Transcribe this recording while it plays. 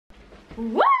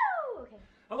Woo! Okay.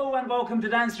 Hello and welcome to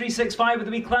Dance 365 with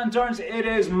the Wee Clan Torrance. It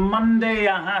is Monday,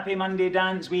 a happy Monday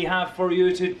dance we have for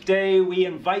you today. We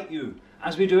invite you,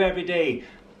 as we do every day,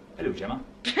 hello Gemma,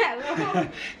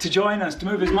 to join us, to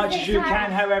move as much as you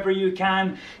can, however you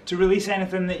can, to release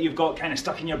anything that you've got kind of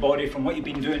stuck in your body from what you've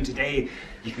been doing today.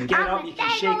 You can get up, you can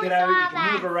shake it out, you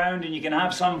can move around and you can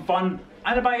have some fun,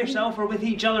 either by yourself or with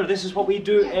each other. This is what we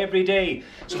do every day,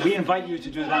 so we invite you to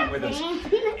do that with us.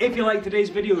 If you like today's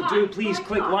video, do please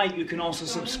click like. You can also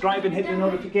subscribe and hit the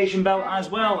notification bell as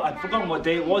well. I've forgotten what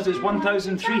day it was. It's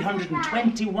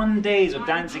 1,321 days of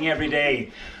dancing every day.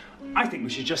 I think we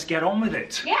should just get on with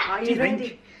it. Yeah. Are Do you you ready?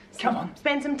 think? Come on.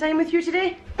 Spend some time with you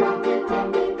today?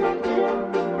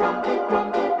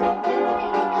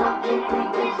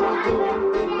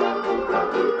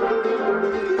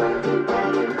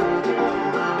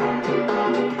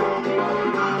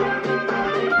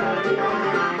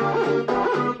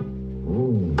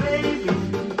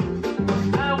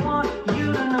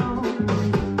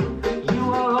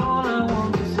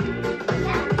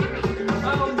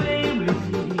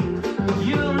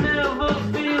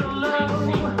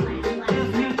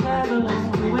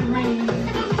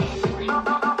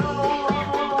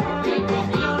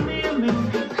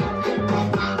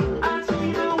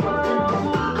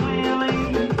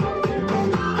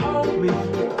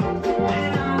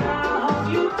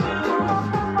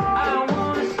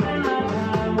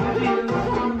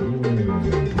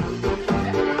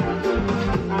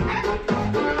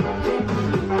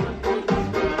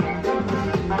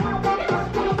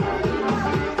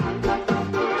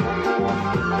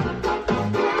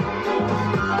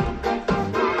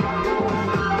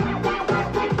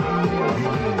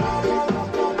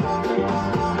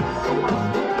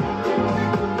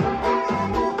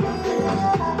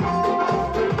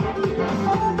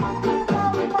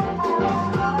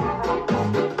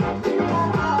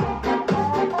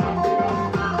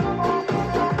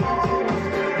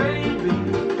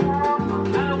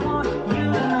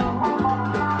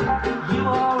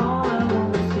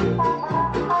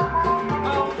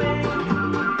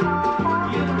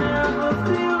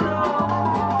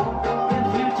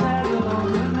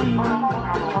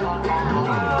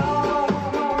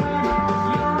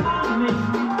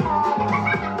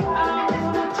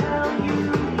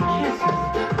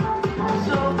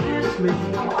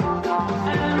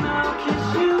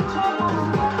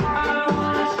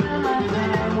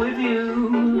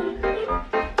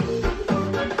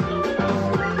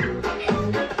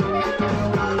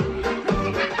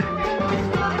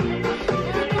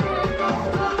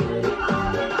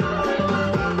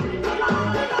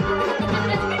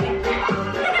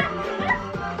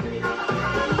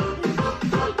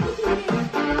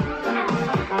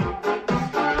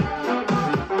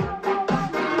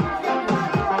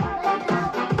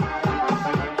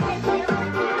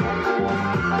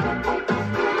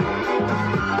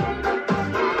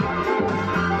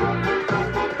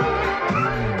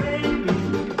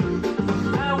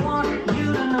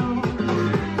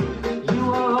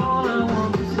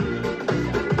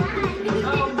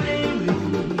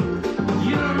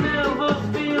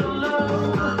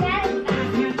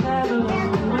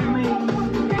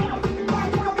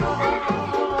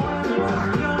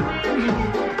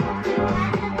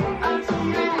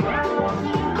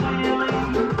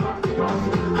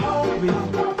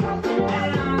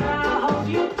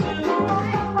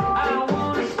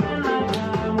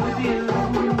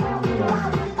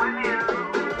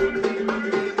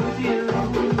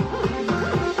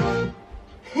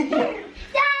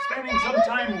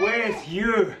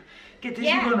 You get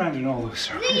dizzy going around in all those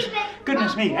circles.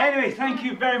 Goodness me. Anyway, thank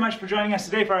you very much for joining us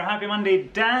today for our Happy Monday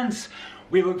dance.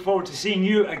 We look forward to seeing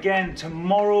you again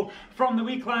tomorrow. From the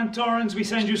Wee Clan Torrance, we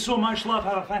send you so much love.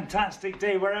 Have a fantastic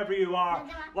day wherever you are.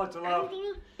 Lots of love.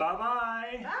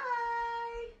 Bye-bye.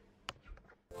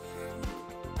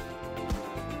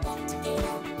 Bye!